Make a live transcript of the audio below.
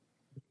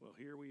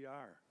here we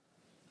are.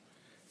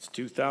 It's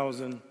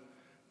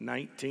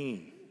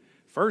 2019.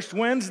 First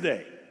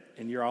Wednesday,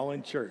 and you're all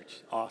in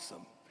church.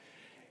 Awesome.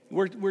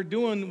 We're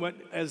doing what,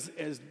 as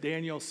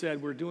Daniel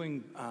said, we're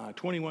doing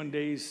 21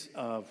 days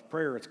of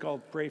prayer. It's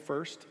called Pray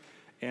First,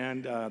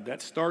 and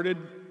that started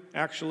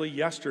actually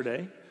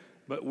yesterday,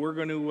 but we're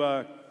going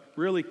to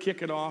really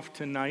kick it off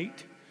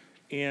tonight.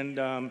 And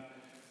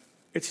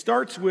it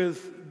starts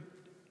with,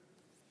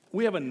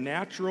 we have a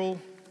natural,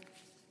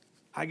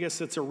 I guess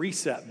it's a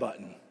reset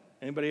button.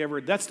 Anybody ever?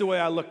 That's the way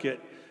I look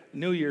at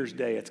New Year's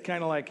Day. It's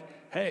kind of like,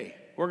 hey,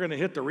 we're going to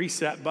hit the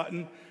reset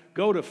button,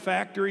 go to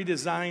factory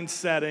design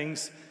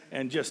settings,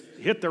 and just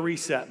hit the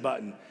reset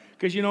button.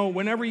 Because, you know,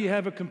 whenever you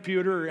have a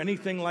computer or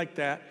anything like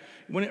that,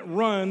 when it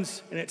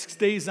runs and it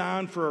stays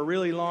on for a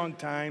really long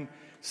time,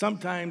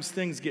 sometimes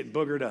things get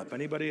boogered up.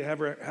 Anybody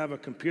ever have a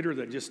computer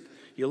that just,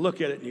 you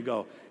look at it and you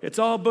go, it's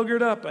all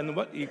boogered up, and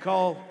what you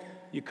call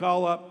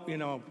up,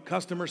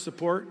 customer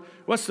support.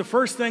 What's the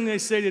first thing they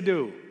say to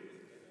do?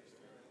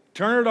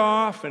 Turn it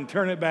off and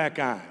turn it back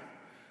on,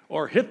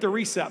 or hit the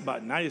reset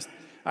button.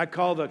 I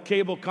call the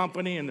cable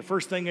company, and the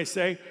first thing they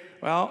say,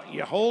 well,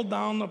 you hold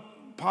down the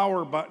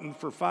power button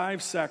for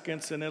 5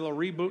 seconds and it'll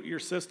reboot your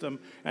system,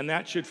 and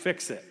that should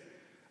fix it.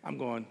 I'm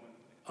going,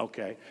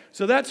 okay.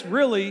 So that's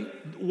really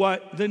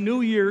what the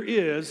new year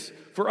is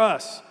for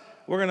us.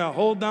 We're going to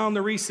hold down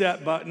the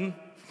reset button,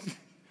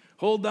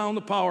 hold down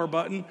the power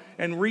button,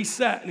 and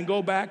reset and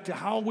go back to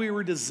how we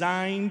were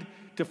designed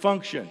to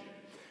function.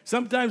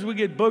 Sometimes we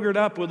get boogered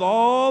up with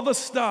all the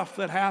stuff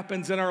that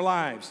happens in our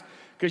lives.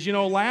 Because,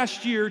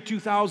 last year,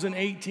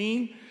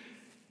 2018,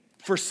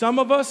 for some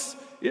of us,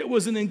 it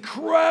was an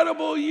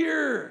incredible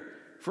year.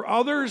 For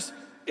others,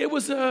 it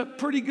was a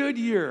pretty good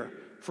year.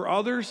 For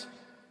others,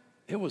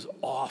 it was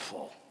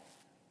awful.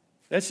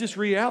 That's just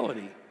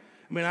reality.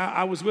 I mean,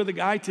 I was with a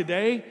guy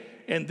today,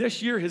 and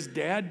this year his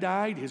dad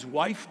died, his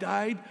wife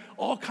died,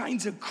 all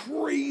kinds of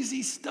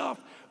crazy stuff,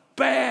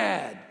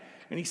 bad.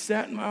 And he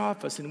sat in my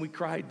office, and we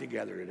cried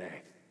together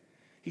today.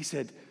 He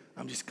said,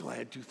 I'm just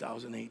glad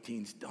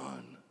 2018's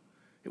done.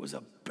 It was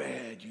a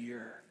bad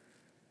year.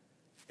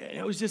 And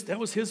that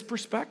was his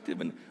perspective,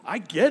 and I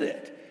get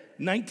it.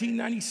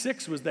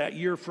 1996 was that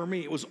year for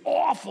me. It was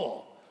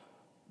awful.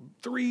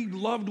 3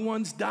 loved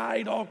ones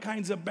died, all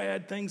kinds of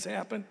bad things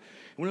happened.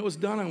 When it was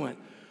done, I went,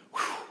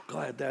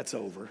 glad that's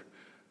over.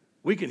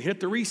 We can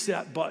hit the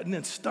reset button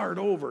and start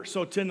over.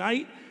 So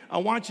tonight, I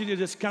want you to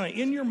just kind of,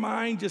 in your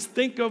mind, just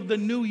think of the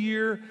new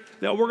year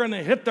that we're going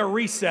to hit the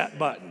reset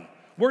button.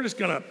 We're just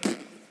going to,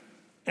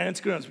 and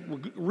it's going to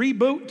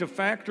reboot to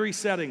factory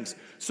settings.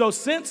 So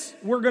since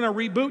we're going to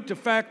reboot to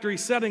factory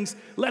settings,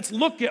 let's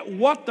look at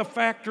what the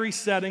factory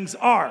settings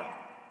are,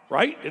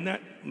 right? And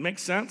that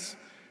makes sense?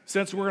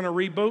 Since we're going to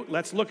reboot,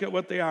 let's look at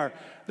what they are.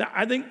 Now,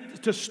 I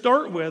think to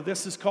start with,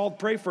 this is called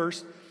Pray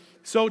First.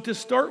 So to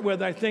start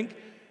with, I think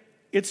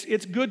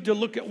it's good to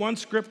look at one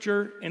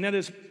scripture, and that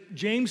is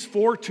James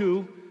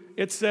 4:2.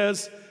 It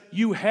says,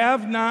 you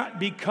have not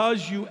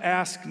because you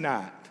ask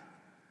not.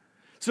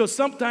 So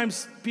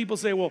sometimes people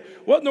say, well,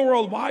 what in the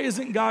world? Why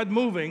isn't God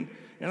moving?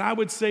 And I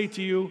would say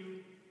to you,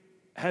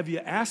 have you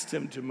asked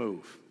him to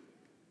move?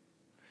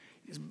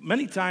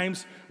 Many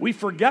times we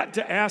forget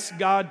to ask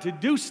God to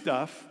do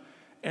stuff,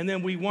 and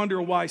then we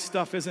wonder why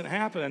stuff isn't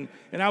happening.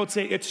 And I would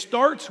say it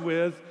starts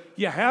with,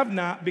 you have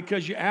not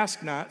because you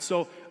ask not.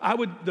 So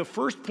the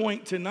first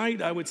point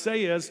tonight I would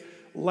say is,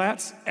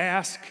 let's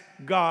ask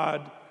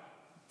God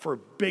for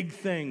big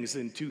things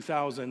in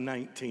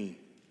 2019.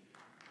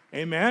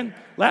 Amen?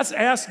 Let's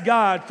ask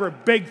God for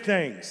big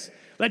things.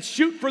 Let's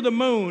shoot for the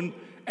moon,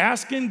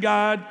 asking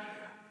God.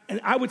 And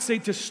I would say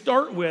to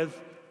start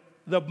with,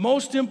 the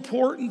most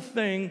important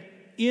thing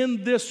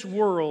in this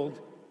world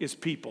is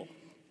people.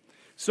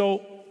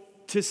 So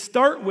to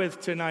start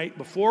with tonight,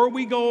 before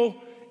we go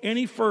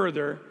any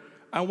further,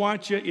 I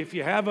want you, if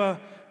you have a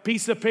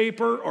piece of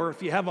paper or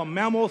if you have a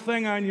memo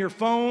thing on your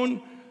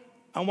phone,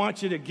 I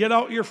want you to get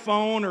out your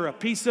phone or a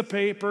piece of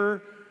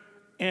paper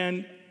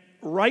and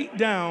write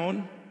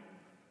down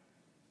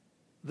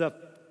the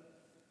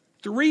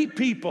 3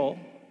 people,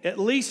 at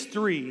least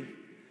 3,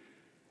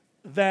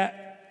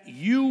 that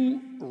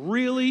you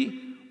really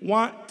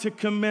want to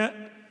commit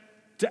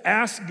to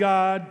ask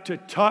God to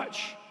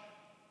touch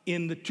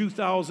in the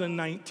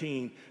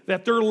 2019.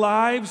 That their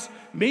lives,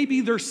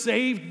 maybe they're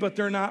saved, but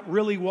they're not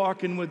really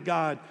walking with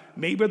God.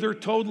 Maybe they're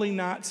totally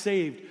not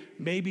saved.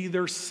 Maybe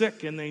they're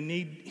sick and they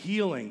need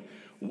healing.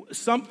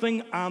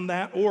 Something on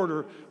that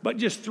order. But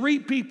just 3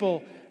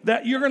 people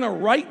that you're going to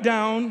write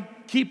down,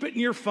 keep it in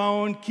your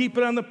phone, keep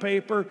it on the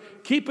paper,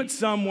 keep it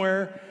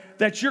somewhere,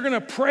 that you're going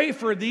to pray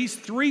for these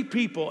 3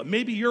 people.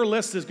 Maybe your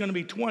list is going to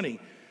be 20.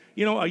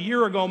 A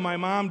year ago, my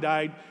mom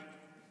died.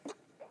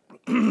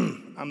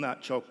 I'm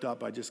not choked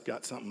up. I just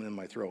got something in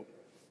my throat.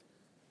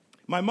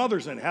 My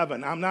mother's in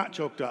heaven. I'm not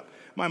choked up.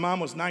 My mom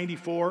was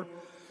 94.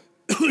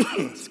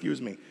 Excuse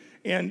me.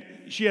 And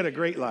she had a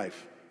great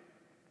life.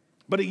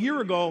 But a year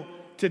ago,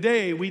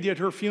 today, we did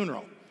her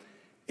funeral.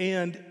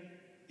 And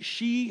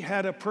she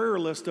had a prayer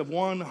list of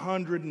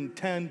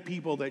 110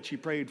 people that she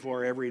prayed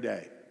for every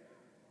day.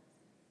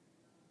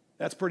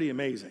 That's pretty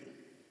amazing,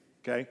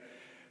 okay?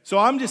 So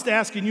I'm just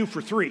asking you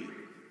for 3,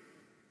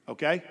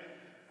 okay?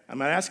 I'm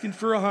not asking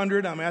for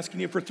 100, I'm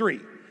asking you for 3.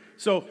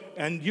 So,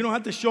 and you don't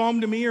have to show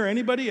them to me or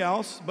anybody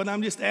else, but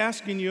I'm just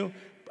asking you,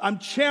 I'm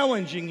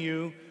challenging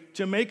you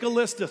to make a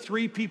list of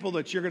 3 people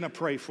that you're going to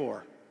pray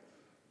for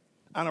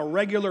on a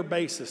regular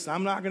basis.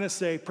 I'm not going to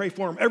say pray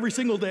for them every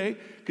single day,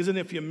 because then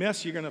if you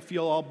miss, you're going to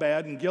feel all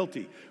bad and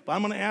guilty. But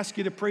I'm going to ask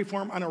you to pray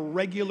for them on a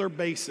regular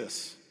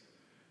basis,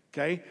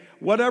 okay?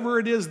 Whatever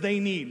it is they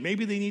need.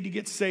 Maybe they need to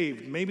get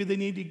saved. Maybe they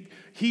need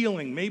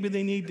healing. Maybe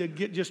they need to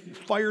get just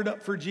fired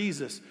up for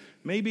Jesus.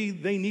 Maybe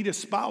they need a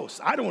spouse.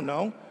 I don't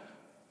know.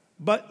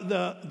 But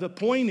the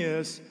point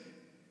is,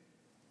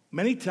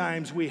 many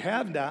times we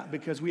have not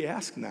because we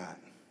ask not.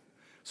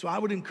 So I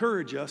would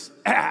encourage us,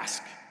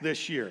 ask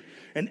this year.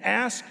 And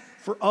ask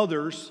for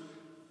others,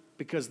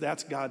 because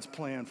that's God's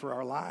plan for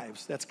our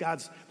lives. That's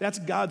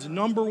God's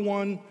number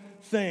one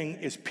thing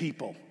is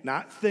people.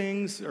 Not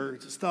things or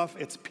stuff,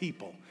 it's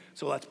people.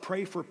 So let's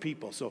pray for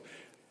people. So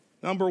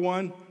number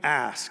 1,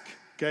 ask,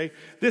 okay?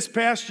 This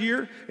past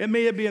year, it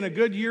may have been a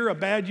good year, a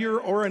bad year,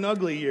 or an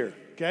ugly year,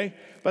 okay?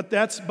 But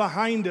that's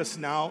behind us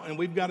now, and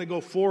we've got to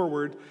go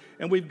forward,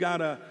 and we've got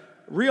to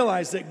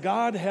realize that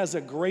God has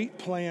a great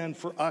plan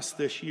for us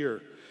this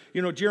year.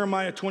 You know,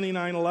 Jeremiah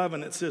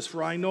 29:11, it says,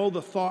 "For I know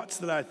the thoughts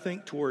that I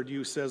think toward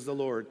you, says the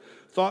Lord,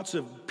 thoughts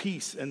of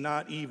peace and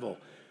not evil,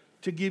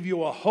 to give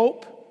you a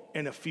hope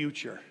and a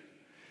future."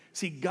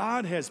 See,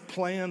 God has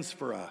plans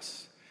for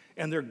us,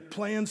 and they're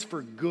plans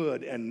for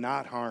good and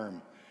not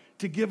harm,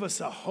 to give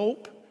us a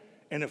hope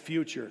and a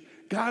future.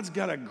 God's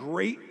got a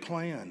great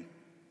plan.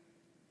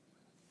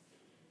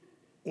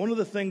 One of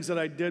the things that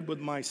I did with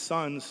my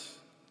sons,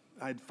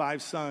 I had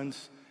 5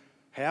 sons,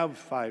 have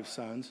 5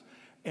 sons,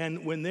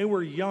 and when they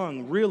were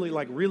young,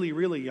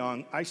 really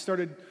young, I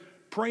started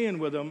praying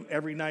with them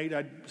every night.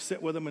 I'd sit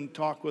with them and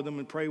talk with them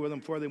and pray with them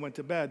before they went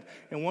to bed.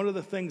 And one of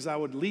the things, I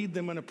would lead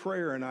them in a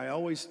prayer, and I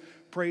always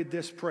prayed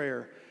this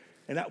prayer.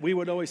 And we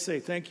would always say,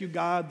 "Thank you,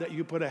 God, that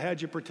you put a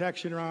hedge of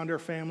protection around our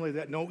family,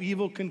 that no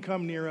evil can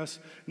come near us,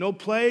 no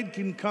plague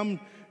can come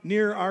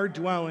near our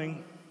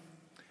dwelling,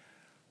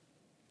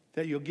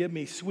 that you'll give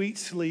me sweet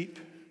sleep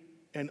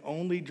and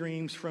only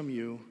dreams from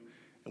you."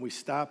 And we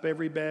stop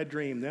every bad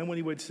dream. Then when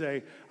he would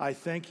say, "I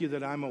thank you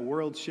that I'm a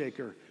world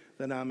shaker,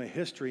 that I'm a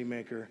history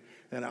maker,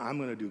 that I'm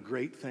going to do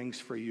great things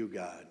for you,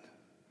 God."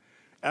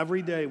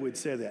 Every day we'd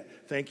say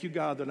that. "Thank you,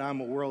 God, that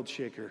I'm a world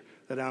shaker,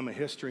 that I'm a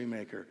history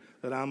maker,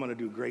 that I'm going to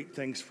do great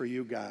things for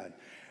you, God."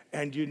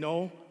 And you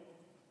know,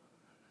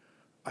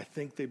 I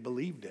think they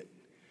believed it.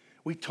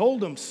 We told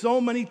them so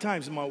many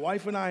times, and my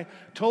wife and I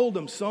told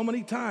them so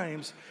many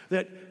times,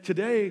 that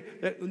today,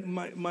 that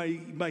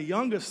my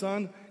youngest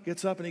son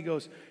gets up and he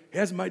goes,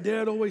 "As my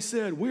dad always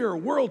said, we are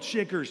world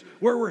shakers,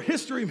 we're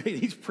history makers."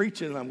 He's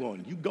preaching, and I'm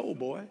going, "You go,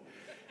 boy."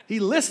 He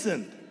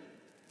listened.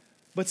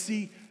 But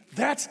see,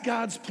 that's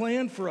God's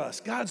plan for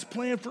us. God's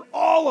plan for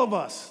all of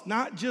us,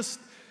 not just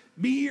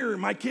me or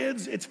my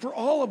kids. It's for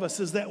all of us,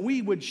 is that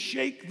we would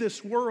shake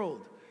this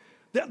world,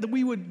 that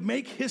we would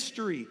make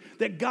history,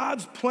 that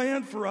God's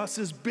plan for us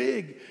is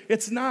big.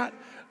 It's not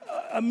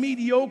a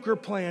mediocre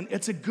plan.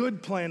 It's a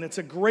good plan. It's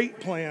a great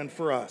plan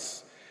for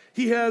us.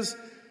 His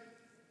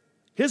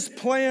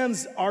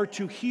plans are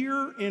to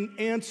hear and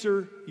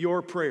answer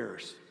your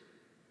prayers.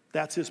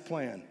 That's his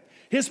plan.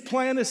 His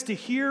plan is to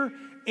hear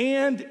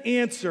and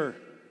answer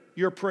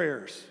your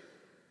prayers.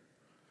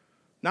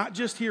 Not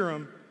just hear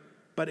them,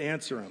 but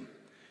answer them.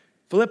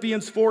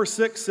 Philippians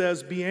 4:6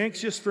 says, "Be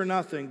anxious for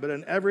nothing, but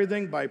in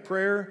everything by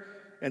prayer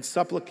and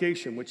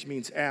supplication," which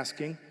means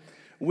asking,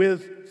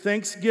 "with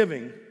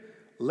thanksgiving,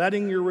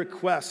 letting your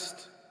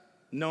request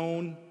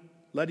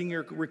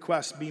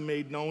be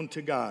made known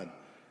to God."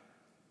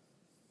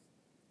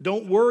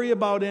 Don't worry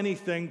about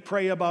anything,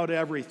 pray about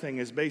everything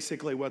is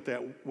basically what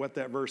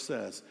that verse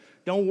says.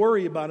 Don't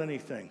worry about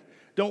anything.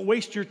 Don't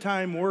waste your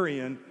time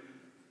worrying,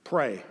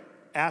 pray.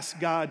 Ask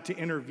God to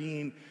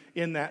intervene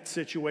in that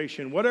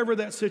situation. Whatever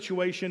that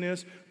situation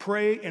is,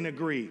 pray and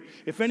agree.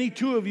 "If any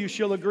 2 of you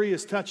shall agree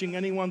as touching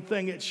any one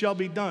thing, it shall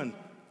be done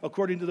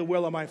according to the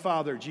will of my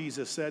Father,"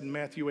 Jesus said in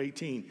Matthew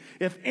 18.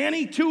 If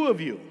any 2 of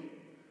you,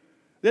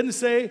 didn't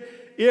say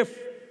if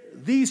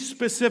these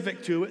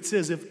specific 2, it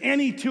says if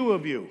any 2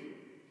 of you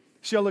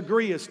shall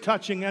agree as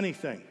touching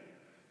anything,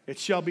 it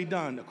shall be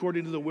done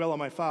according to the will of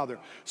my Father.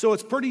 So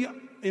it's pretty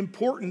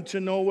important to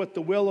know what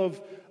the will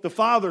of the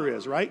Father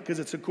is, right? Because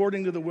it's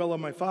according to the will of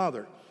my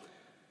Father.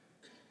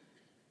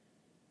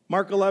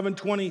 Mark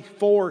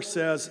 11:24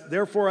 says,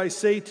 "Therefore I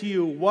say to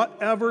you,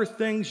 whatever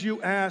things you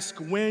ask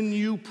when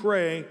you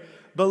pray,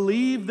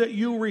 believe that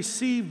you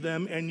receive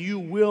them and you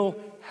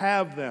will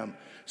have them."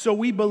 So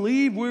we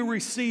believe we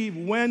receive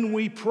when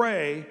we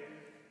pray,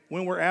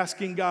 when we're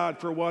asking God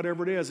for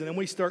whatever it is. And then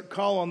we start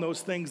calling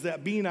those things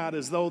that be not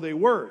as though they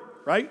were,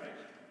 right?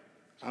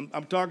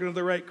 I'm talking to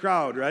the right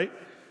crowd, right?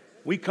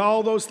 We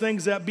call those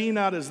things that be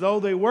not as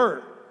though they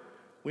were.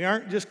 We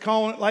aren't just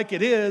calling it like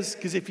it is,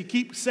 because if you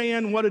keep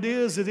saying what it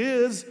is,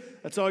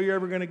 that's all you're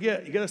ever going to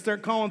get. You got to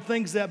start calling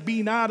things that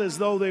be not as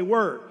though they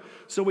were.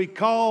 So we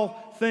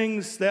call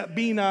things that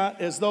be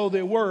not as though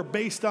they were,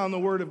 based on the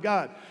Word of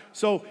God.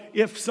 So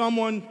if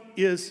someone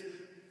is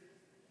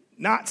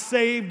not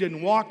saved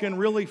and walking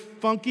really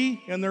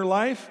funky in their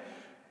life,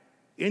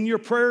 in your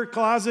prayer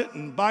closet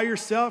and by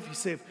yourself, you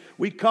say,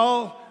 we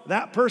call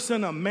that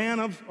person a man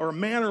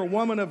or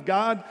woman of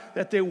God,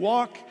 that they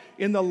walk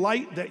in the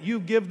light that you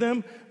give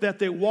them, that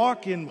they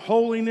walk in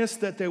holiness,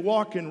 that they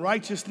walk in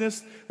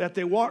righteousness, that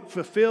they walk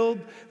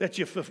fulfilled, that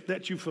you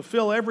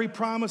fulfill every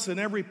promise and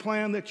every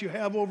plan that you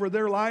have over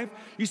their life.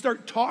 You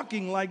start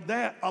talking like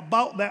that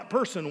about that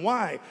person.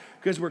 Why?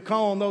 Because we're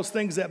calling those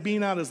things that be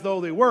not as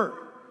though they were.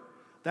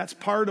 That's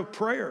part of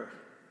prayer.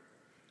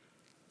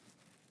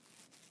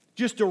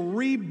 Just to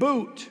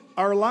reboot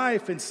our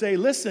life and say,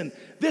 listen,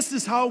 this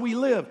is how we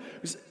live.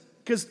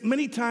 Because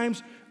many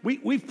times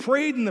we've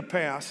prayed in the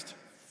past,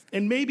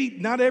 and maybe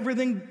not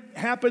everything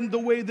happened the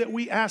way that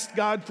we asked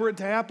God for it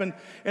to happen.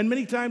 And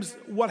many times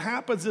what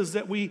happens is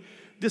that we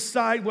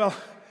decide, well,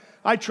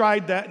 I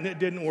tried that and it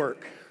didn't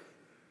work.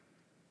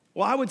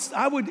 Well,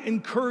 I would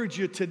encourage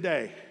you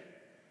today,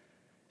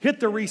 hit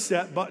the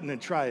reset button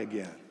and try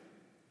again.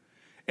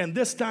 And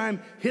this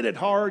time, hit it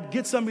hard,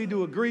 get somebody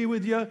to agree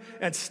with you,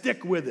 and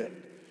stick with it.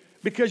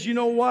 Because you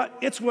know what?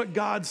 It's what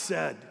God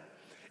said.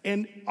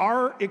 And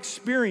our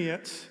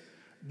experience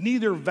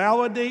neither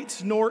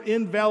validates nor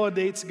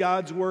invalidates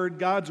God's word.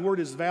 God's word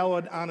is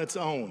valid on its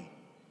own.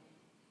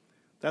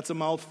 That's a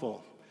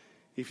mouthful,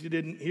 if you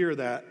didn't hear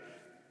that.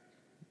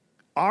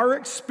 Our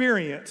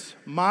experience,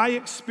 my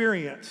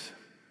experience,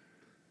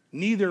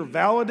 neither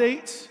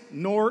validates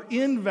nor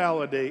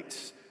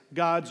invalidates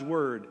God's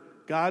word.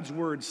 God's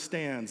word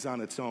stands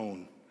on its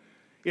own.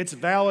 It's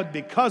valid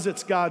because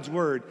it's God's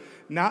word,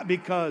 not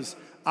because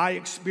I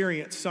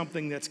experience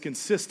something that's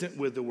consistent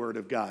with the word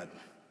of God.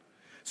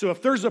 So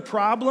if there's a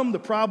problem, the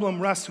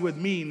problem rests with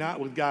me, not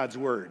with God's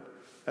word.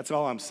 That's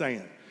all I'm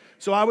saying.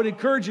 So I would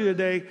encourage you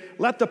today,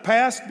 let the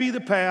past be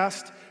the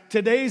past.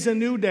 Today's a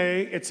new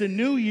day. It's a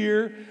new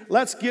year.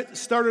 Let's get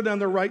started on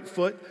the right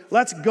foot.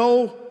 Let's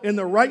go in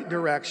the right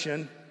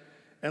direction,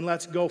 and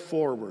let's go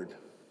forward.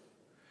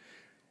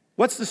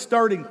 What's the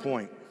starting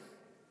point?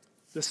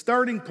 The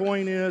starting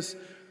point is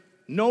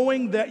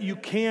knowing that you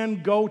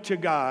can go to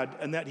God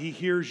and that He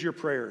hears your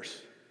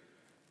prayers.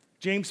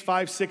 James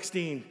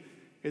 5:16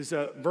 is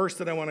a verse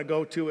that I want to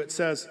go to. It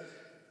says,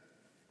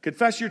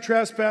 confess your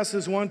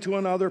trespasses one to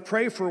another,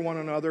 pray for one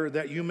another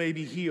that you may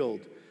be healed.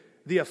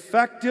 The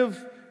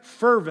effective,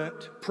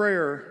 fervent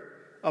prayer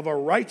of a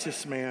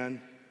righteous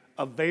man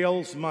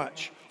avails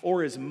much,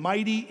 or is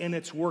mighty in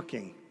its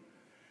working.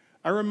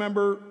 I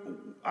remember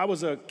I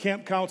was a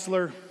camp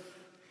counselor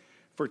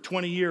for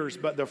 20 years,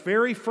 but the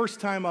very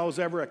first time I was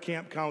ever a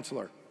camp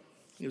counselor,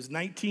 it was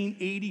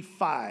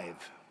 1985.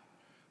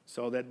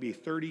 So that'd be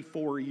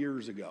 34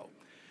 years ago.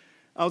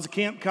 I was a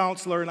camp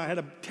counselor, and I had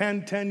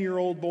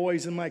 10-year-old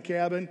boys in my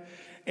cabin,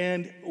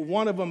 and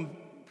one of them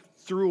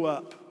threw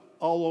up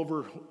all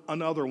over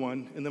another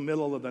one in the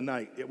middle of the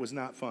night. It was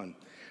not fun.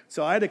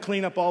 So I had to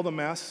clean up all the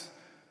mess,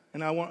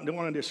 and I don't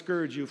want to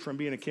discourage you from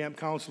being a camp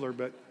counselor,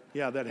 but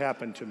yeah, that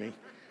happened to me.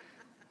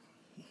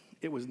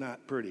 It was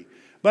not pretty.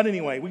 But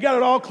anyway, we got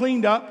it all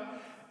cleaned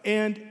up,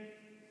 and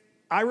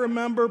I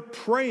remember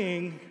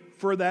praying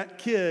for that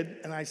kid,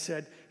 and I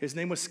said, his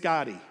name was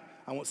Scotty.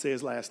 I won't say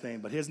his last name,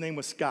 but his name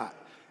was Scott.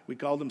 We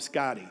called him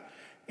Scotty.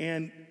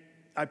 And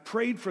I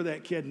prayed for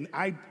that kid, and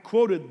I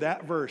quoted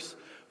that verse.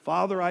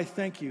 Father, I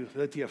thank you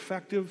that the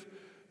effective,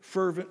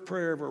 fervent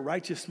prayer of a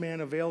righteous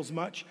man avails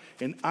much,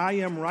 and I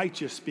am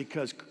righteous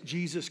because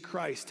Jesus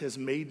Christ has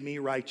made me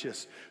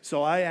righteous.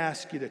 So I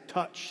ask you to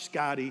touch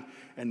Scotty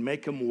and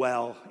make him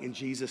well in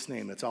Jesus'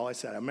 name. That's all I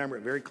said. I remember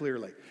it very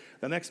clearly.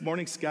 The next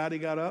morning, Scotty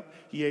got up,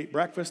 he ate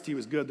breakfast, he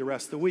was good the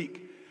rest of the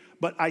week.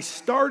 But I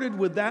started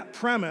with that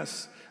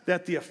premise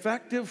that the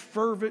effective,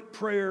 fervent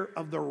prayer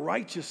of the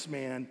righteous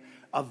man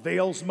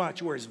avails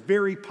much, or is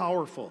very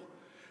powerful.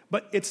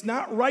 But it's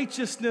not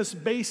righteousness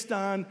based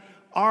on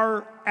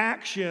our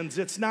actions.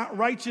 It's not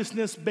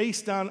righteousness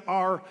based on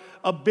our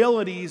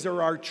abilities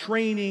or our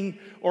training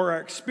or our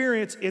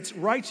experience. It's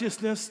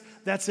righteousness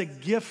that's a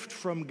gift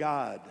from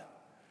God.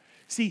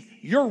 See,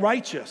 you're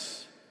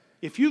righteous.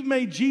 If you've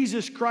made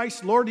Jesus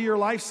Christ Lord of your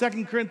life,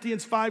 2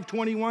 Corinthians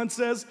 5:21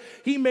 says,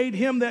 He made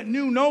Him that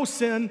knew no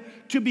sin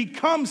to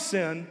become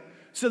sin,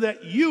 so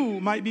that you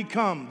might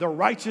become the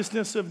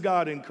righteousness of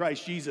God in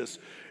Christ Jesus.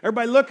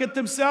 Everybody look at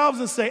themselves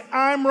and say,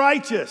 I'm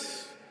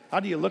righteous.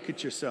 How do you look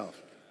at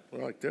yourself?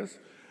 Like this.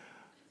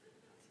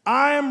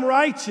 I am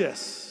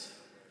righteous.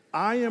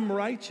 I am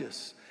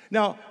righteous.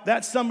 Now,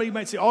 that somebody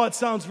might say, oh, it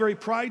sounds very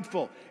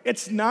prideful.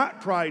 It's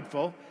not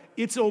prideful.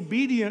 It's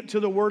obedient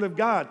to the Word of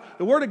God.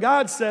 The Word of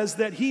God says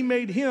that He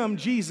made Him,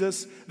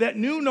 Jesus, that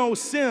knew no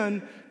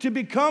sin, to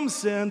become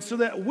sin, so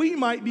that we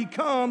might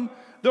become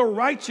the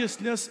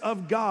righteousness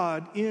of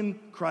God in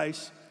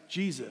Christ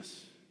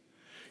Jesus.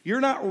 You're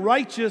not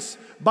righteous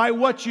by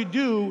what you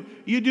do.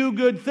 You do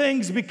good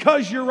things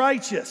because you're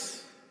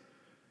righteous.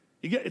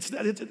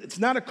 It's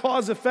not a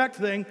cause-effect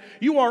thing.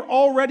 You are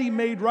already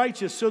made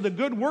righteous. So the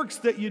good works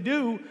that you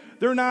do,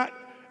 they're not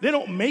They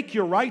don't make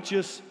you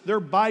righteous.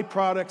 They're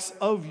byproducts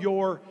of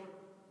your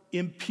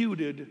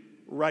imputed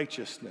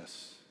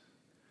righteousness.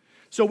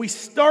 So we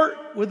start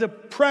with the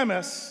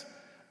premise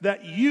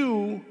that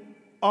you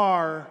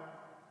are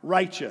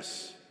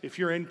righteous. If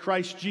you're in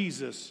Christ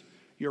Jesus,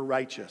 you're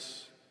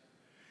righteous.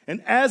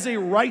 And as a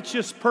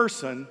righteous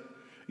person,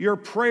 your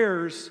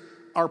prayers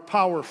are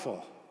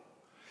powerful.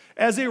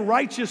 As a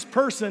righteous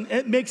person,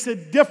 it makes a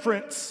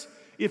difference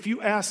if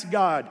you ask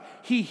God.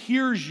 He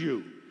hears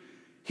you.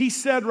 He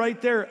said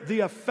right there, the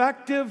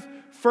effective,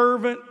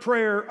 fervent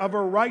prayer of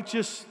a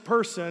righteous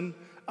person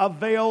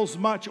avails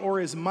much or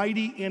is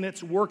mighty in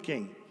its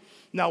working.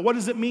 Now, what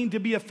does it mean to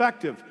be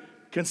effective?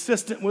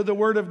 Consistent with the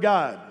Word of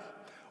God.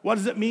 What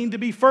does it mean to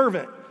be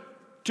fervent?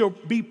 To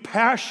be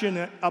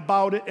passionate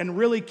about it and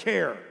really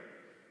care.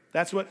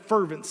 That's what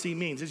fervency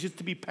means. It's just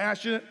to be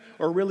passionate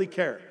or really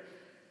care.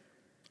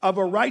 Of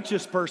a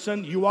righteous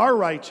person, you are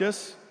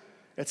righteous.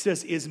 It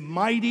says is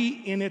mighty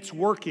in its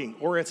working,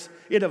 or it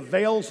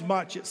avails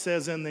much, it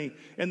says in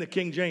the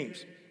King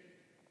James.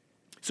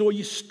 So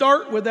you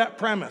start with that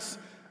premise.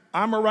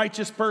 I'm a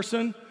righteous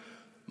person.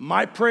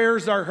 My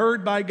prayers are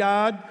heard by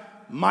God.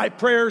 My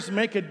prayers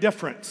make a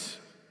difference.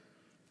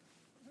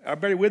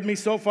 Everybody with me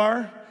so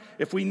far?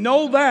 If we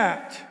know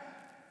that,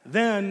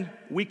 then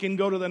we can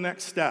go to the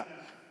next step.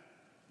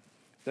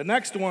 The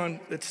next one,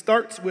 it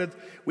starts with,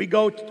 we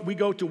go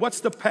to what's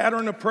the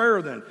pattern of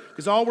prayer then?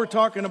 Because all we're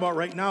talking about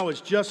right now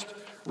is just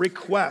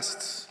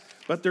requests.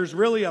 But there's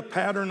really a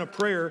pattern of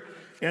prayer.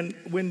 And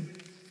when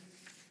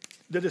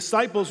the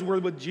disciples were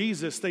with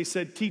Jesus, they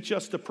said, teach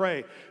us to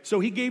pray. So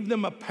he gave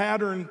them a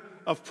pattern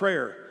of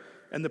prayer.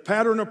 And the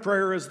pattern of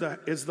prayer is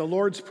the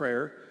Lord's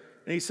Prayer.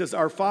 And he says,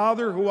 our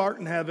Father who art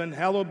in heaven,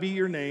 hallowed be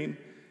your name.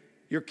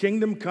 Your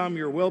kingdom come,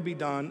 your will be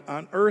done,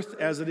 on earth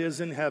as it is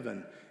in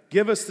heaven.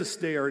 Give us this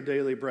day our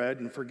daily bread,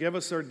 and forgive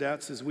us our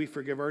debts as we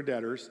forgive our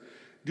debtors.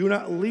 Do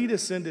not lead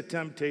us into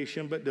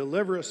temptation, but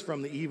deliver us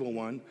from the evil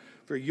one.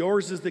 For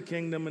yours is the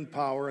kingdom and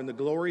power and the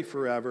glory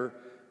forever.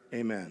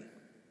 Amen.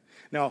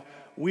 Now,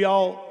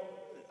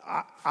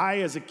 I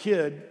as a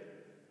kid,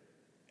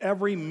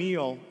 every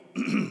meal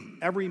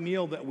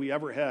that we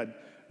ever had,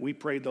 we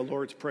prayed the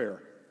Lord's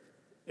Prayer.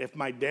 If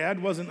my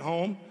dad wasn't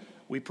home,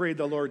 we prayed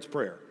the Lord's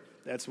Prayer.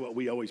 That's what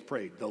we always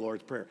prayed, the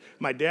Lord's Prayer.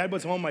 My dad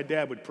was home, my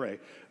dad would pray.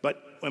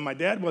 But when my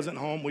dad wasn't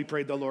home, we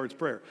prayed the Lord's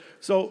Prayer.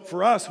 So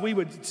for us, we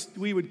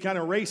would kind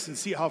of race and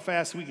see how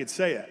fast we could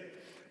say it.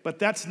 But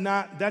that's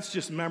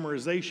just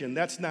memorization.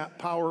 That's not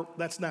power.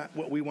 That's not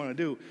what we want to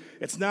do.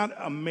 It's not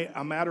a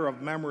matter of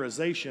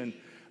memorization.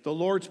 The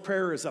Lord's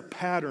Prayer is a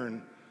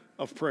pattern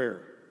of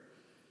prayer.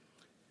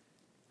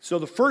 So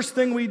the first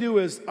thing we do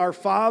is, our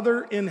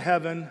Father in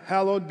heaven,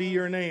 hallowed be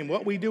your name.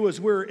 What we do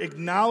is we're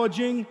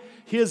acknowledging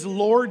his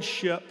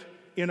lordship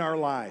in our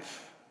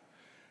life.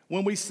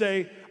 When we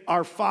say,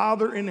 our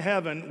Father in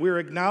heaven, we're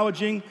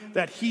acknowledging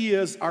that he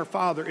is our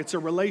Father. It's a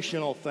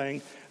relational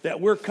thing, that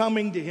we're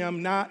coming to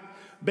him not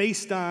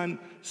based on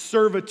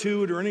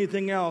servitude or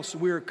anything else.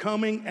 We're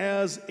coming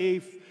as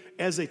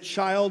a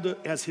child,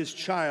 as his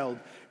child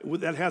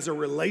that has a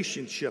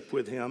relationship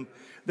with him.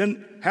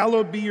 Then,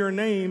 hallowed be your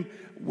name,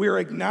 we're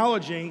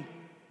acknowledging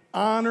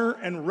honor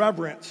and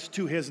reverence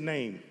to his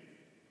name.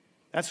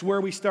 That's where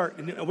we start.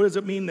 And what does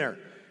it mean there?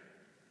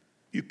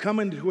 You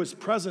come into his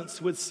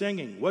presence with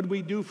singing. What did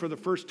we do for the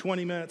first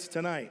 20 minutes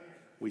tonight?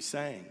 We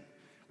sang.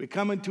 We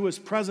come into his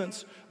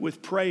presence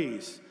with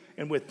praise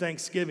and with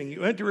thanksgiving.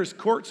 You enter his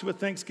courts with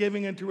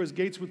thanksgiving, enter his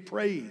gates with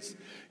praise.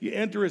 You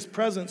enter his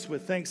presence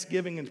with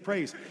thanksgiving and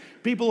praise.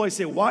 People always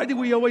say, why do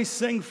we always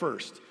sing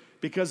first?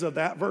 Because of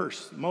that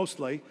verse,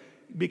 mostly.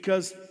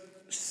 Because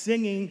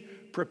singing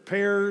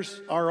prepares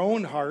our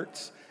own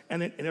hearts,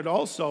 and it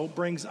also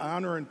brings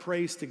honor and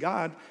praise to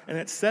God, and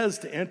it says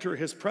to enter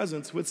his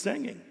presence with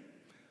singing.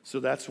 So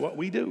that's what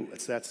we do.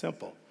 It's that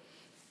simple.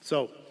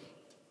 So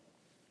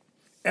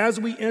as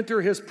we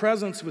enter his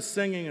presence with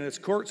singing and his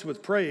courts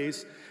with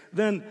praise,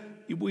 then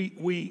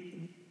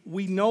we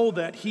know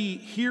that he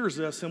hears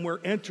us and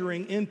we're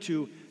entering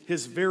into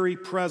his very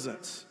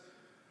presence.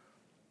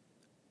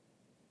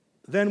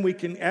 Then we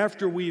can,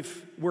 after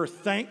we're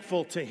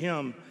thankful to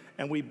him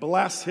and we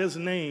bless his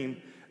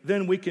name,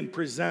 then we can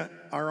present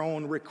our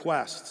own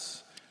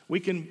requests.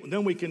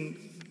 Then we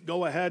can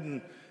go ahead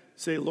and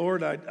say,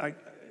 Lord,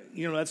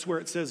 that's where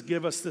it says,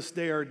 give us this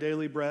day our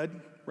daily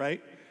bread,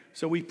 right?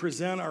 So we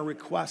present our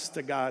requests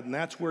to God, and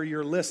that's where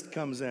your list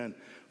comes in.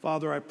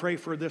 Father, I pray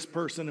for this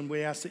person, and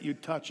we ask that you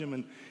touch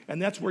him.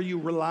 And that's where you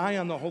rely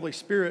on the Holy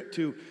Spirit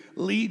to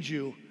lead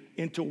you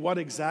into what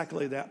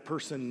exactly that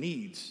person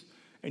needs.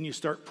 And you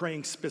start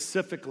praying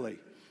specifically.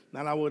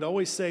 And I would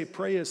always say,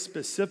 pray as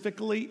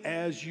specifically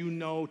as you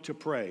know to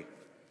pray.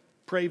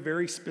 Pray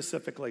very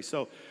specifically.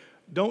 So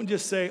don't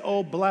just say,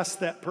 oh, bless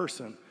that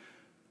person.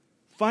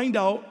 Find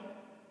out,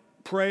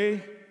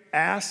 pray,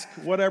 ask,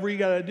 whatever you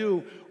got to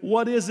do.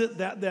 What is it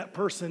that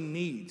person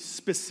needs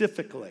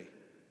specifically?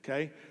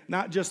 Okay?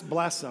 Not just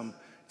bless them.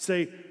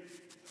 Say,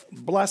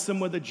 bless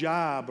them with a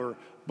job, or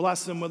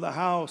bless them with a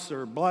house,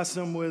 or bless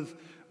them with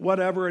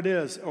whatever it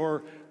is,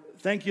 or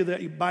thank you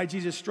that by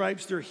Jesus'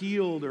 stripes they're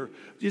healed, or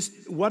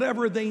just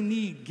whatever they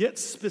need. Get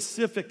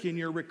specific in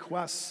your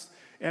requests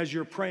as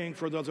you're praying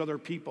for those other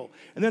people.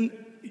 And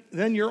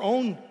then your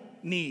own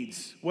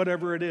needs,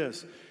 whatever it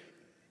is.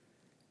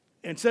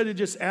 Instead of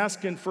just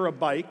asking for a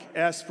bike,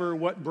 ask for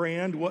what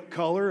brand, what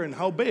color, and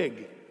how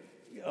big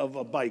of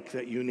a bike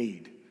that you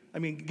need. I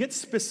mean, get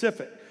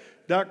specific.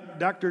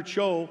 Dr.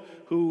 Cho,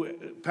 who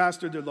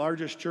pastored the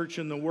largest church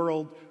in the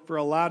world for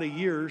a lot of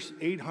years,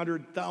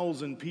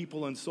 800,000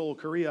 people in Seoul,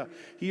 Korea,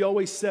 he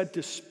always said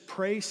to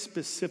pray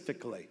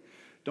specifically.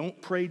 Don't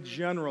pray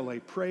generally.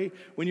 Pray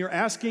when you're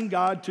asking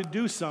God to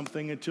do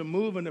something and to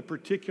move in a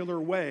particular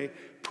way,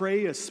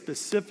 pray as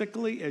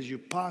specifically as you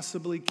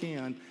possibly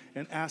can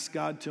and ask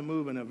God to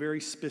move in a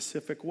very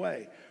specific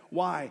way.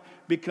 Why?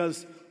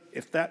 Because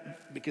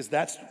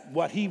that's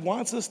what he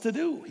wants us to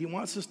do. He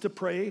wants us to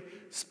pray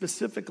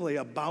specifically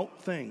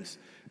about things,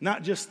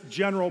 not just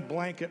general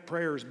blanket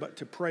prayers, but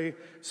to pray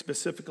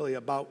specifically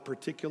about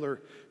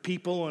particular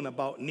people and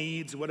about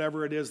needs,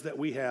 whatever it is that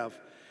we have.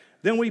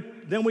 Then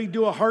we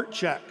do a heart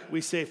check.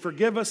 We say,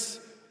 forgive us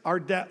our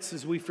debts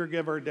as we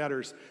forgive our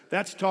debtors.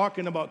 That's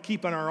talking about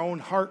keeping our own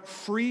heart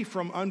free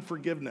from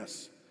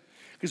unforgiveness.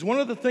 Because one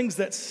of the things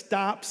that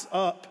stops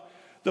up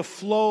the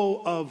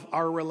flow of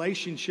our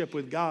relationship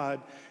with God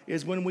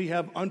is when we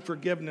have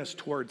unforgiveness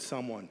towards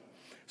someone.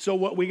 So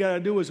what we got to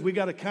do is we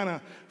got to kind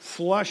of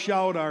flush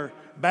our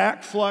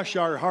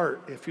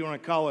heart, if you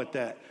want to call it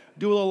that.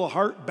 Do a little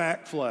heart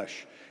back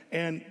flush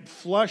and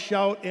flush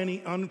out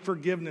any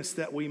unforgiveness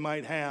that we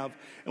might have.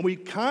 And we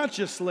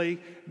consciously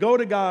go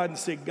to God and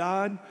say,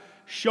 God,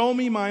 show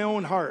me my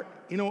own heart.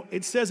 You know,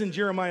 it says in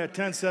Jeremiah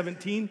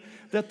 10:17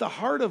 that the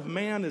heart of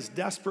man is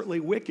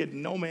desperately wicked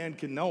and no man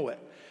can know it.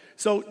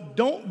 So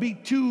don't be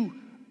too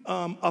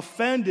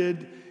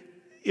offended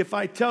if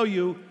I tell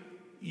you,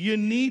 you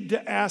need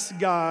to ask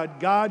God,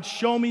 God,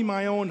 show me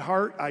my own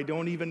heart. I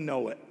don't even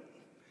know it.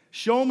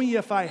 Show me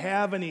if I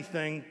have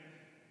anything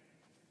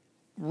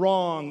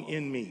wrong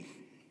in me.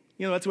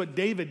 You know, that's what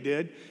David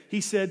did. He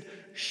said,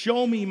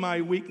 show me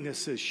my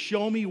weaknesses.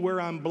 Show me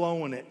where I'm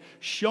blowing it.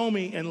 Show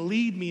me and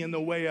lead me in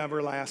the way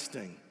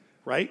everlasting.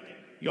 Right?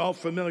 You all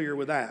familiar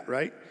with that,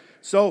 right?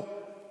 So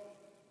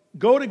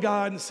go to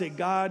God and say,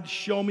 God,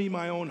 show me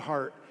my own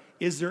heart.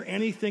 Is there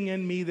anything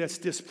in me that's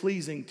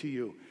displeasing to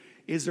you?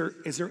 Is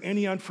there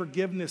any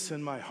unforgiveness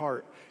in my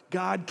heart?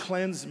 God,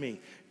 cleanse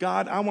me.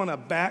 God, I want to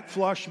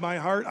backflush my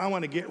heart. I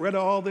want to get rid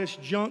of all this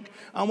junk.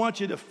 I want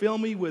you to fill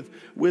me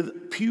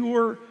with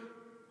pure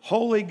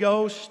Holy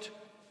Ghost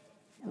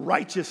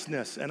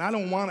righteousness. And I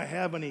don't want to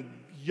have any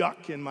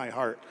yuck in my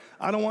heart.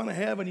 I don't want to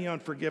have any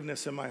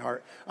unforgiveness in my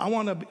heart. I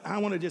want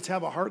to just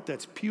have a heart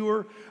that's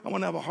pure. I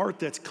want to have a heart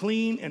that's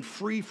clean and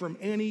free from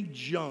any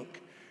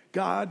junk.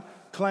 God,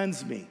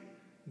 cleanse me.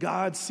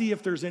 God, see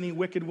if there's any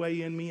wicked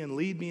way in me and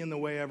lead me in the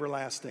way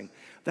everlasting.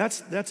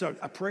 That's a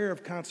prayer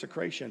of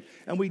consecration.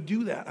 And we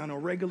do that on a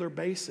regular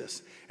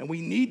basis. And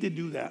we need to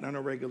do that on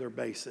a regular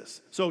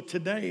basis. So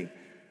today,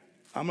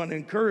 I'm going to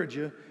encourage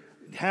you,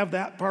 have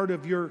that part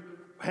of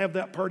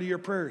your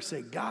prayer.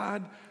 Say,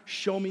 God,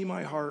 show me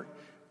my heart.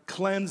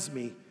 Cleanse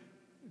me.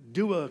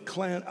 Do a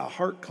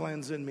heart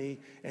cleanse in me.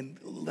 And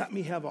let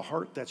me have a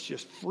heart that's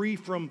just free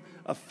from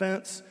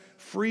offense,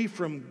 free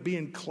from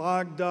being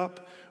clogged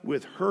up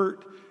with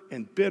hurt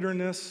and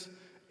bitterness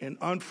and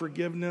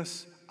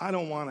unforgiveness. I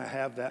don't want to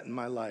have that in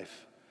my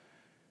life.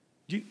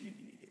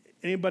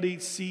 Anybody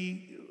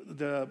see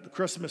the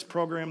Christmas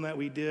program that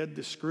we did,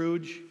 the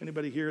Scrooge?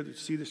 Anybody here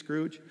see the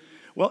Scrooge?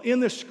 Well,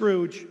 in the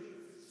Scrooge,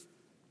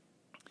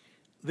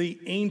 the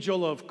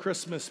angel of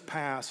Christmas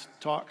past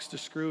talks to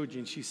Scrooge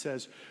and she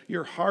says,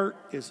 your heart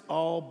is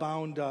all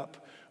bound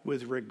up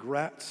with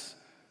regrets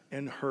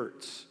and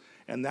hurts.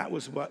 And that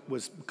was what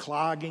was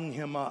clogging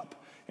him up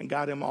and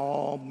got him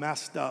all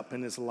messed up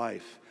in his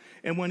life.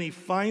 And when he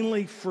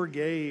finally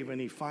forgave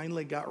and he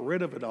finally got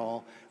rid of it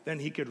all, then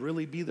he could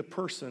really be the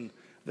person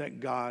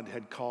that God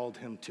had called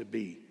him to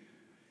be.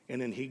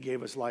 And then he gave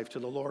his life to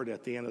the Lord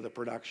at the end of the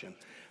production.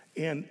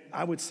 And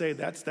I would say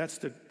that's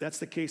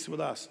the case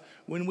with us.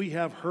 When we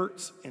have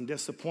hurts and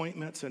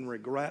disappointments and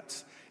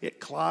regrets, it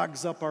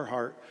clogs up our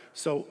heart.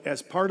 So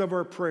as part of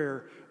our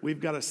prayer, we've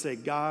got to say,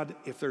 God,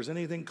 if there's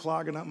anything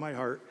clogging up my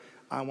heart,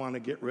 I want to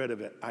get rid of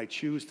it. I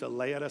choose to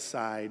lay it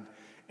aside,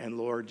 and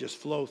Lord, just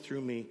flow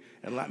through me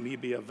and let me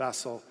be a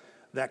vessel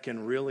that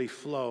can really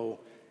flow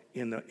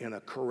in a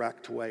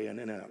correct way and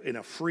in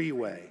a free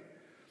way.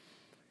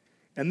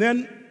 And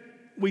then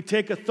we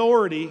take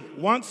authority.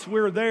 Once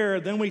we're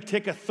there, then we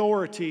take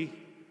authority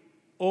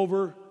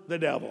over the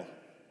devil.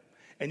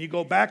 And you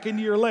go back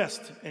into your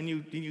list and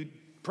you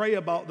pray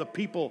about the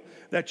people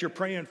that you're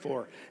praying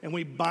for. And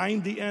we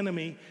bind the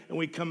enemy and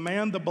we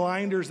command the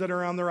blinders that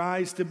are on their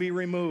eyes to be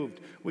removed.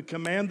 We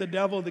command the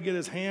devil to get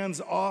his hands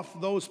off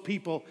those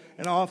people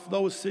and off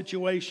those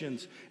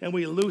situations. And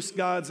we loose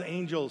God's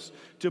angels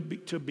to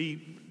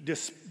be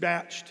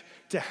dispatched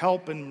to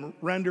help and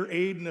render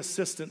aid and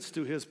assistance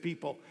to his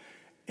people.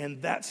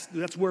 And that's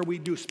where we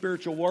do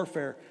spiritual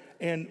warfare.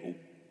 And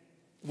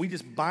we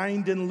just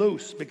bind and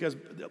loose, because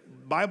the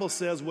Bible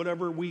says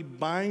whatever we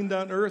bind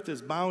on earth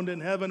is bound in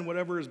heaven.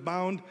 Whatever is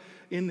bound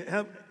in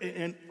heaven,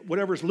 and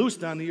whatever is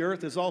loosed on the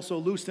earth is also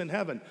loosed in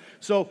heaven.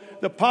 So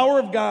the power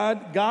of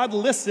God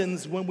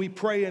listens when we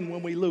pray and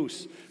when we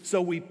loose.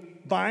 So we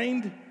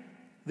bind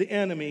the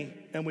enemy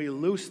and we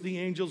loose the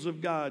angels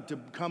of God to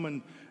come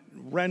and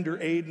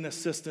render aid and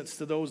assistance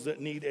to those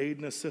that need aid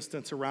and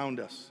assistance around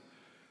us.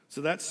 So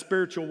that's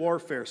spiritual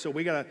warfare. So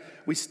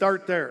we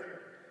start there.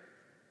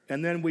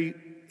 And then we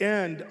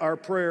end our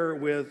prayer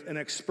with an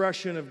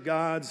expression of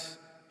God's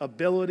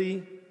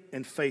ability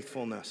and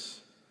faithfulness.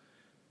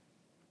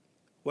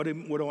 What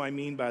do I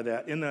mean by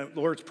that? In the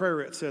Lord's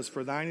Prayer it says,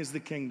 "For thine is the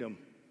kingdom."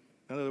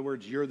 In other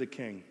words, you're the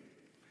king.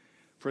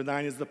 "For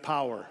thine is the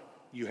power."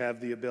 You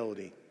have the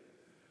ability.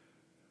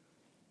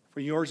 "For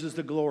yours is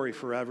the glory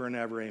forever and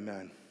ever.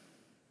 Amen."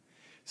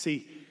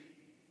 See,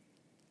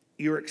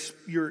 you're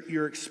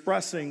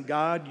expressing,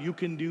 God, you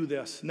can do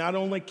this. Not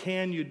only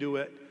can you do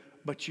it,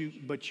 but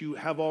you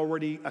have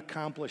already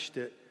accomplished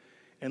it.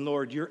 And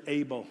Lord, you're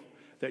able,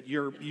 that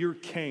you're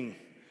king.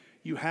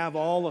 You have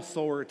all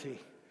authority.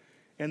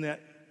 And that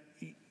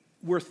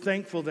we're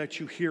thankful that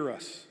you hear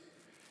us.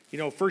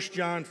 1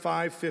 John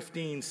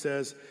 5:15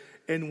 says,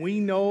 "And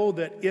we know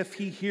that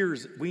he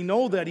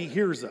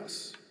hears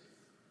us."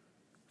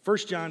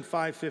 1 John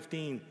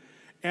 5:15,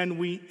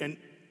 and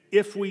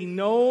if we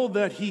know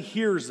that he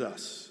hears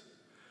us,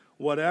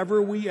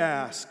 whatever we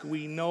ask,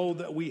 we know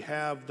that we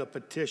have the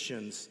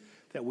petitions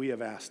that we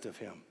have asked of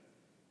him.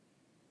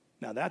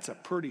 Now that's a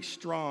pretty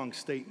strong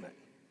statement.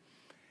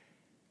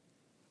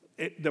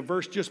 The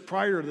verse just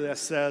prior to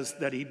this says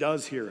that he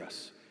does hear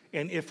us.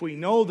 And if we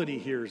know that he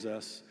hears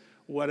us,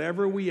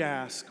 whatever we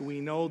ask,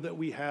 we know that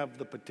we have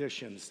the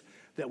petitions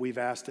that we've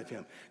asked of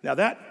him. Now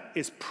that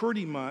is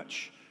pretty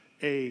much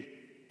a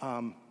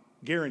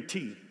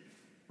guarantee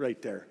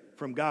right there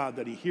from God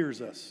that he hears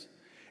us.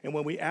 And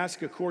when we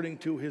ask according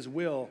to his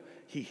will,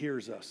 he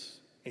hears us.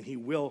 And he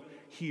will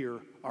hear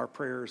our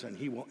prayers and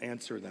he will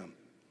answer them.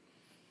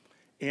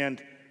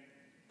 And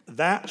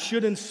that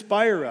should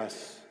inspire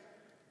us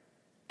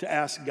to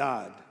ask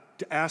God,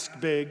 to ask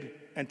big,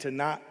 and to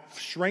not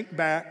shrink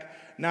back,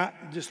 not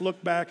just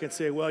look back and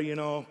say,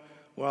 well,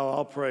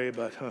 I'll pray,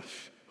 but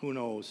who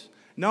knows?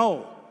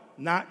 No,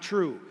 not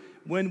true.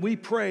 When we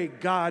pray,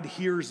 God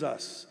hears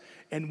us.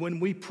 And when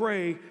we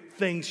pray,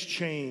 things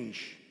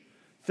change.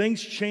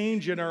 Things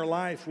change in our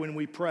life when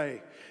we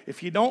pray.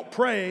 If you don't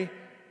pray,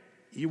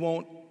 you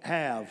won't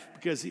have,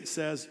 because it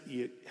says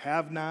you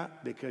have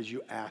not because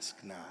you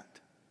ask not.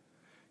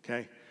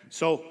 Okay?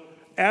 So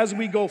as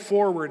we go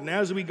forward and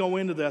as we go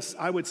into this,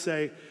 I would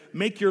say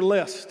make your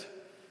list.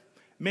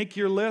 Make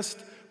your list.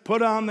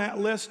 Put on that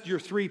list your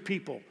 3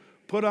 people.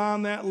 Put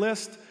on that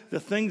list the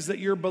things that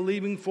you're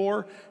believing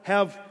for.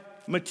 Have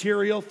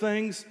material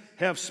things.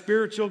 Have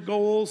spiritual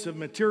goals. Have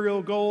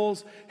material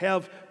goals.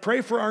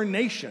 Pray for our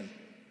nation.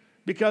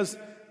 Because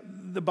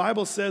the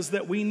Bible says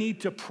that we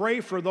need to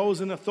pray for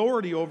those in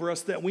authority over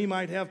us that we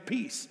might have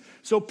peace.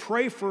 So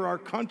pray for our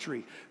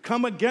country.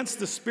 Come against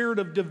the spirit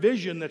of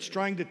division that's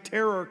trying to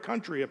tear our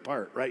country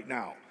apart right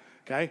now.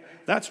 Okay?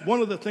 That's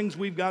one of the things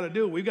we've got to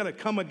do. We've got to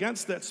come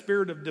against that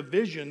spirit of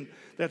division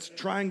that's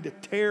trying to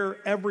tear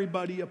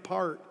everybody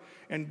apart.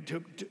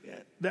 And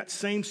that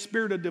same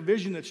spirit of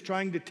division that's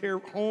trying to tear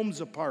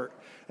homes apart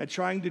and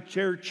trying to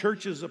tear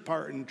churches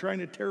apart and trying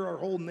to tear our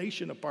whole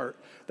nation apart.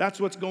 That's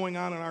what's going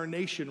on in our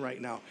nation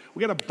right now.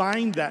 We got to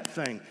bind that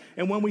thing.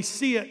 And when we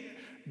see it,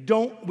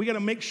 we got to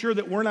make sure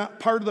that we're not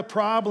part of the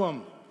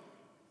problem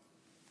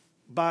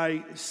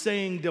by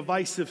saying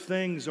divisive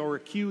things or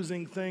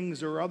accusing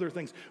things or other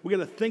things. We got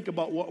to think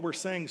about what we're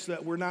saying so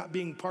that we're not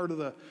being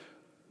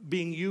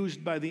being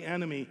used by the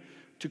enemy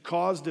to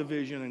cause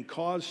division and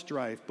cause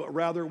strife, but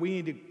rather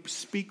we need to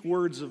speak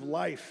words of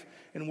life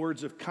and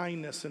words of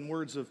kindness and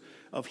words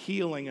of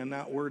healing and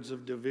not words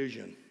of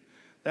division.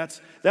 That's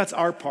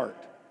our part,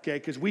 okay,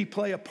 because we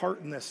play a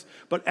part in this.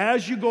 But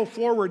as you go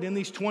forward in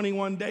these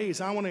 21 days,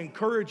 I want to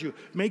encourage you,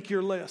 make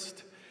your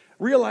list.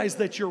 Realize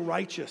that you're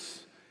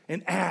righteous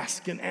and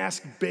ask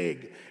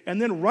big. And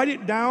then write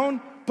it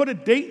down, put a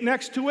date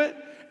next to it,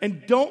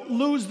 and don't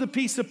lose the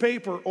piece of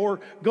paper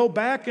or go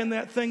back in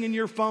that thing in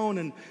your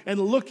phone and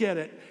look at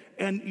it.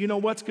 And you know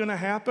what's going to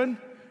happen?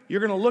 You're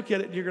going to look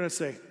at it and you're going to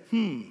say,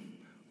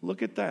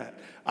 look at that.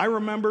 I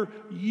remember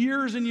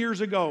years and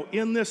years ago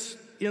in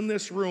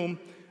this room,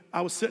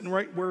 I was sitting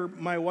right where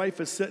my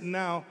wife is sitting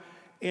now,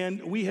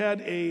 and we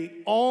had a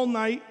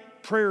all-night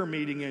prayer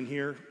meeting in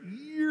here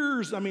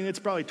it's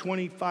probably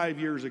 25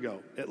 years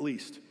ago at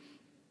least.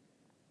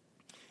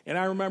 And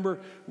I remember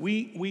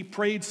we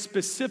prayed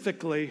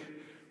specifically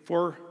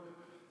for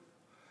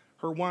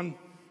her one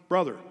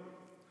brother,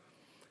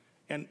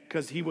 and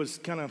because he was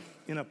kind of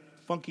in a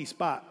funky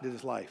spot in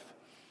his life.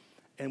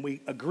 And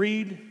we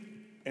agreed,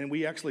 and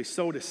we actually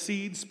sowed a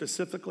seed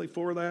specifically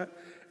for that,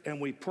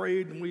 and we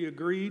prayed and we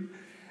agreed.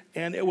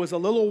 And it was a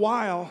little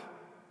while,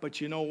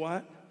 but you know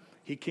what?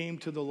 He came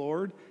to the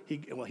Lord.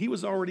 He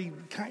was already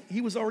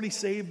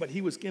saved, but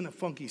he was in a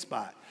funky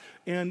spot.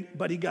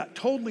 But he got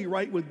totally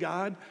right with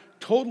God,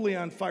 totally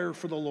on fire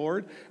for the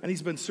Lord, and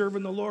he's been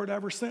serving the Lord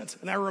ever since.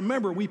 And I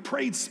remember we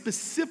prayed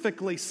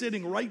specifically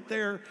sitting right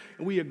there,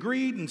 and we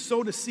agreed and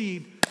sowed a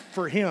seed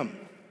for him.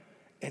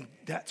 And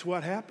that's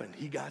what happened.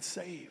 He got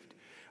saved,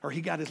 or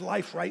he got his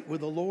life right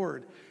with the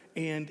Lord,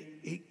 and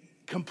he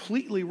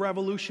completely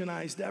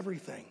revolutionized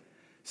everything.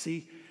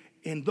 See,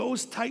 and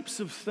those types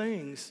of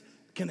things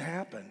can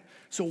happen.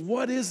 So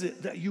what is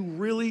it that you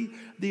really,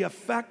 the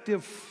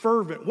effective,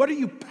 fervent, what are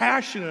you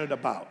passionate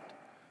about?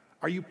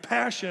 Are you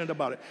passionate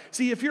about it?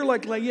 See, if you're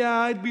like, yeah,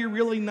 I'd be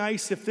really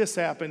nice if this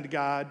happened,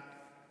 God.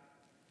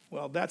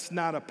 Well, that's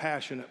not a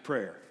passionate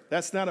prayer.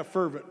 That's not a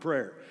fervent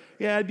prayer.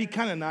 Yeah, it'd be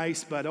kind of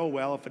nice, but oh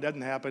well, if it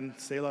doesn't happen,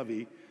 c'est la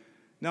vie.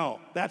 No,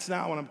 that's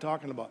not what I'm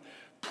talking about.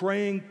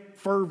 Praying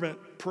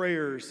fervent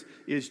prayers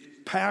is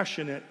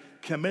passionate,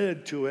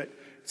 committed to it,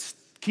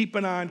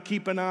 keeping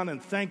on,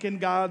 and thanking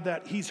God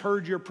that he's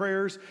heard your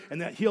prayers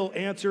and that he'll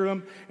answer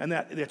them and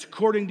that it's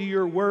according to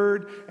your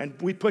word, and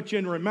we put you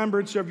in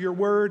remembrance of your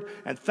word,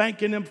 and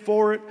thanking him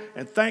for it,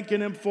 and thanking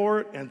him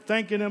for it, and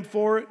thanking him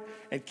for it,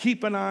 and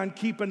keeping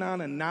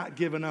on, and not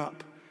giving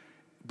up.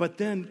 But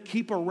then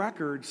keep a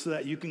record so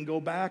that you can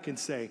go back and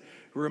say,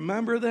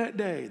 remember that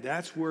day,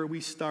 that's where we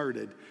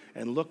started,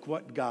 and look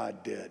what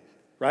God did,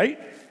 right?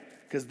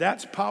 Because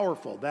that's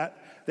powerful.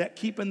 That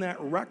keeping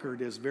that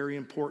record is very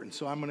important.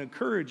 So I'm going to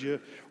encourage you,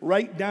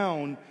 write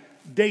down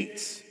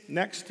dates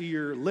next to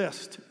your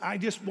list. I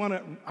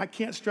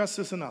can't stress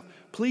this enough.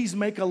 Please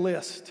make a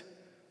list.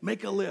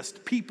 Make a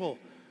list. People,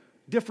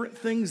 different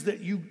things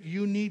that you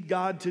need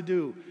God to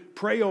do.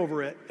 Pray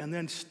over it and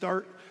then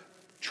start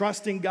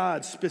trusting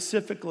God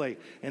specifically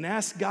and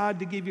ask God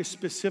to give you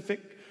specific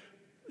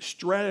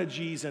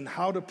strategies and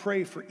how to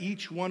pray for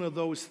each one of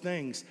those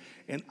things.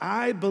 And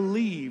I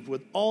believe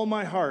with all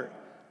my heart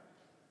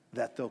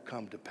that they'll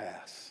come to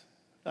pass.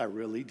 I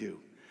really do.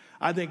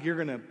 I think you're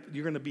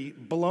gonna be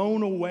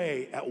blown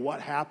away at what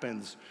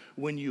happens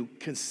when you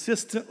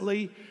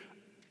consistently,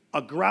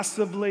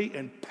 aggressively,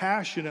 and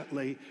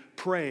passionately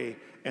pray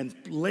and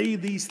lay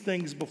these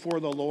things before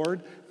the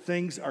Lord.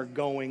 Things are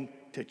going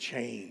to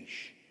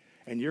change.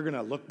 And you're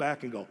gonna look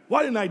back and go,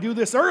 why didn't I do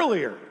this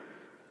earlier?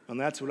 And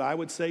that's what I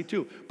would say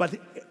too. But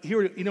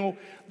here,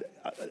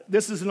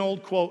 this is an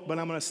old quote, but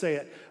I'm gonna say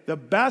it. The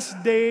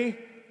best day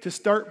to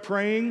start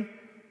praying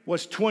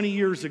was 20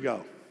 years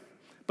ago.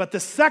 But the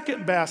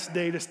second best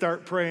day to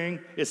start praying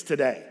is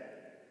today.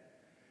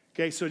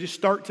 Okay, so just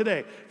start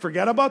today.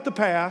 Forget about the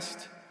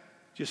past.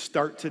 Just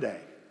start today.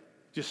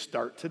 Just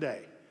start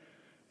today.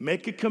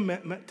 Make a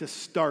commitment to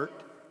start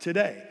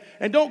today.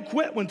 And don't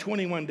quit when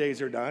 21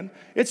 days are done.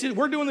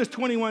 We're doing this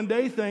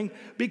 21-day thing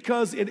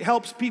because it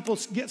helps people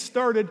get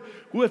started.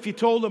 Who, if you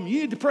told them,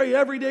 you need to pray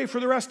every day for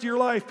the rest of your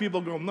life,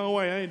 people go, no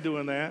way, I ain't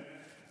doing that.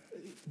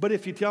 But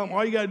if you tell them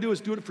all you got to do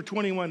is do it for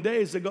 21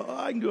 days, they go, oh,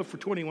 I can do it for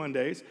 21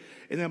 days.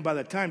 And then by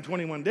the time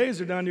 21 days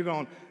are done, you're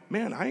going,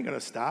 man, I ain't going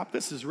to stop.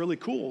 This is really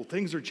cool.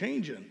 Things are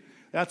changing.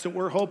 That's what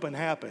we're hoping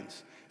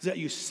happens, is that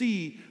you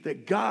see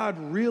that God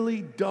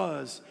really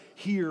does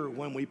hear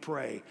when we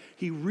pray.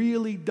 He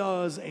really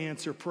does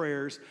answer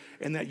prayers,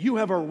 and that you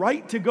have a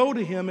right to go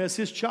to him as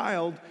his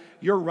child.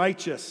 You're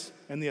righteous,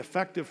 and the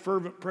effective,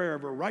 fervent prayer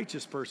of a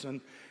righteous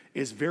person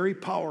is very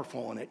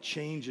powerful, and it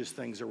changes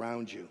things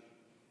around you.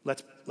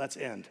 Let's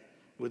end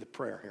with a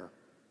prayer here.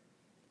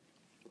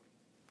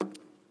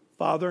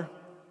 Father,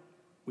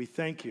 we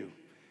thank you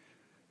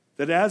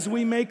that as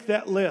we make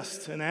that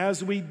list and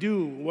as we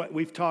do what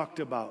we've talked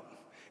about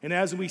and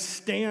as we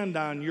stand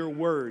on your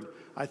word,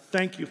 I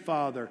thank you,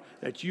 Father,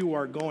 that you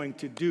are going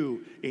to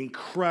do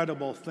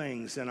incredible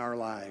things in our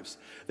lives,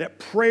 that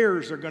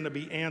prayers are going to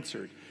be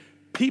answered.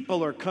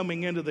 People are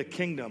coming into the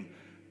kingdom.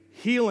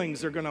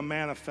 Healings are going to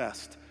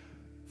manifest.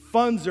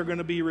 Funds are going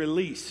to be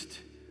released.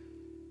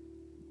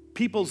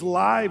 People's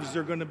lives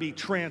are going to be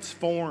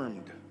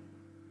transformed.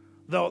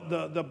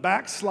 The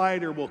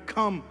backslider will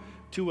come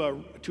to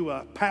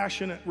a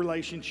passionate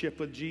relationship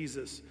with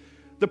Jesus.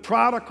 The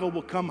prodigal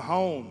will come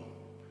home.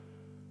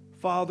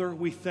 Father,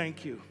 we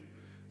thank you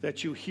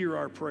that you hear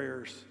our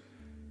prayers,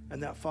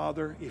 and that,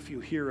 Father, if you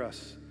hear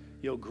us,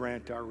 you'll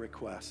grant our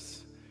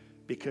requests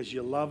because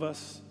you love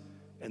us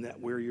and that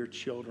we're your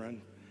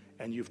children,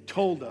 and you've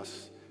told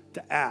us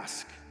to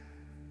ask.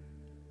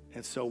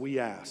 And so we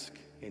ask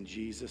in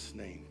Jesus'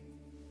 name.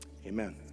 Amen.